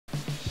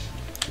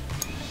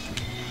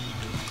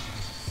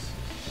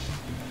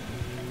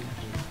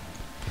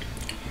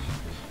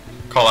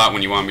Call out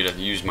when you want me to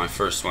use my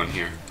first one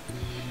here.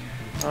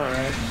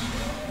 Alright.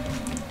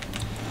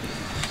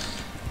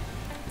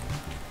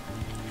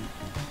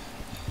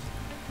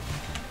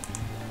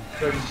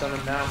 Go to stun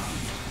him now.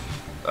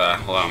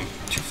 Hold on, I'm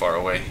too far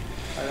away.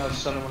 I'll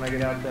stun him when I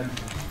get out then.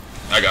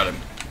 I got him.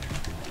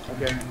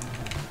 Okay.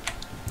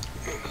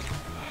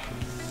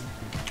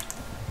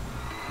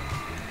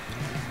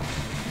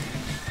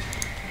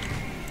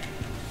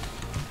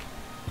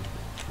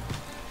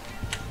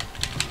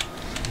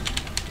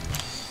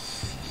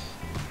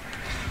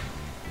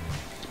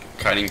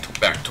 Kiting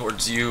back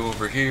towards you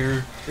over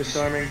here.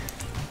 Disarming.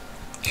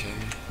 Okay.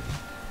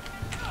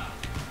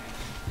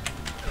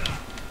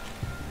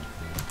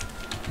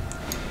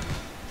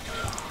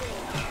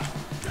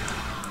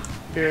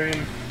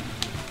 Carrying.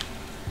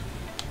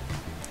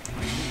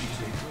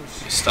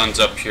 Stun's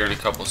up here in a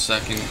couple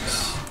seconds.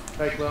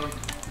 Cyclone.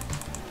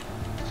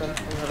 Stun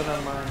another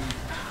on mine.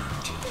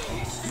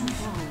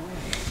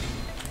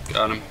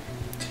 Got him.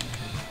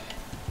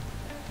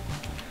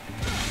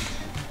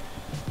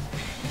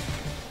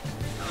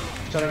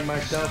 Stunning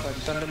myself, I've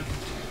stunned him.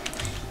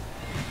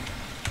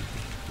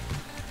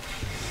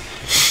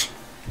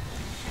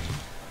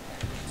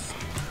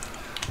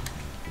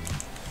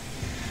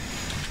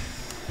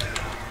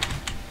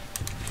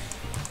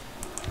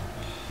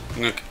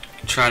 I'm gonna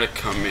try to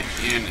come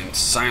in and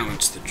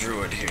silence the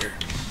druid here.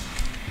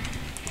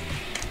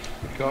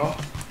 Good call.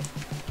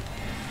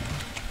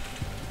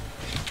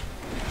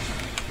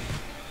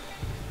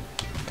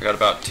 I got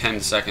about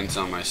 10 seconds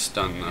on my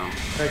stun though.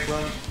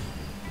 Cyclone.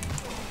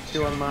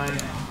 2 on mine.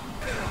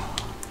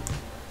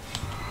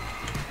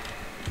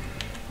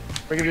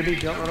 Bring him to me,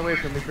 don't run away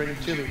from me, bring him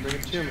to me, bring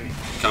him to me.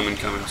 Coming,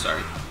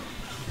 sorry.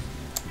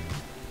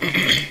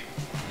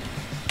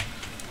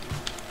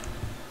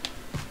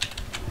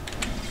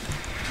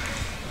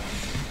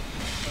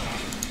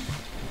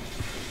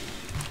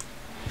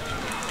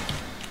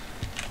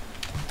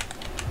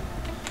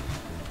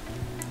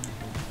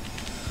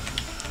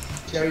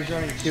 See how he's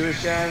running to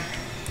his guy?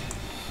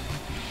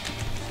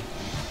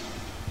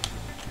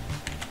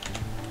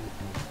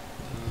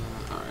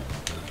 Alright.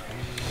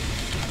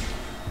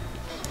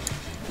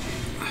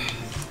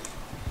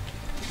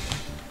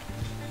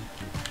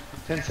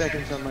 10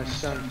 seconds on my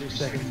stun, 3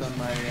 seconds on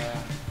my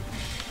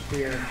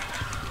fear.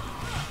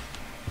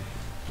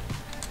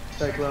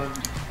 Cyclone.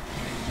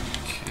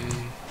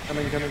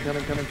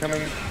 Okay.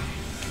 Coming.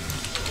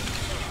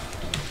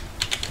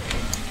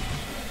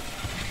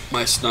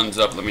 My stun's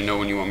up. Let me know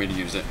when you want me to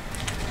use it.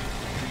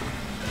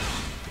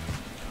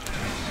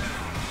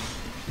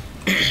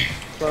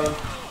 Stun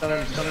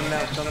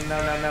him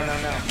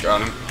now.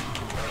 Got him.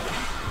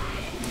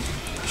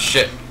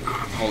 Shit.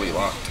 I'm wholly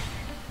locked.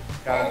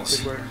 Got him, Balls.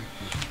 good work.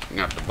 I'm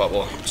gonna have to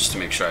bubble just to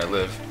make sure I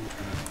live.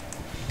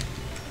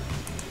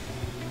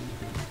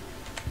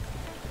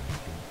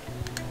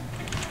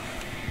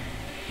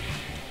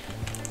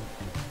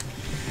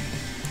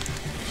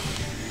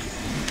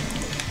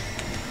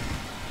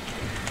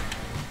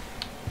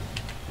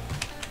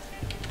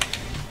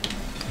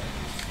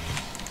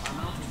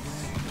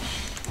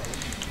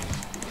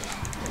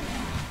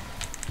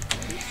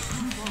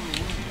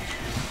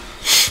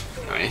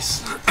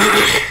 Nice.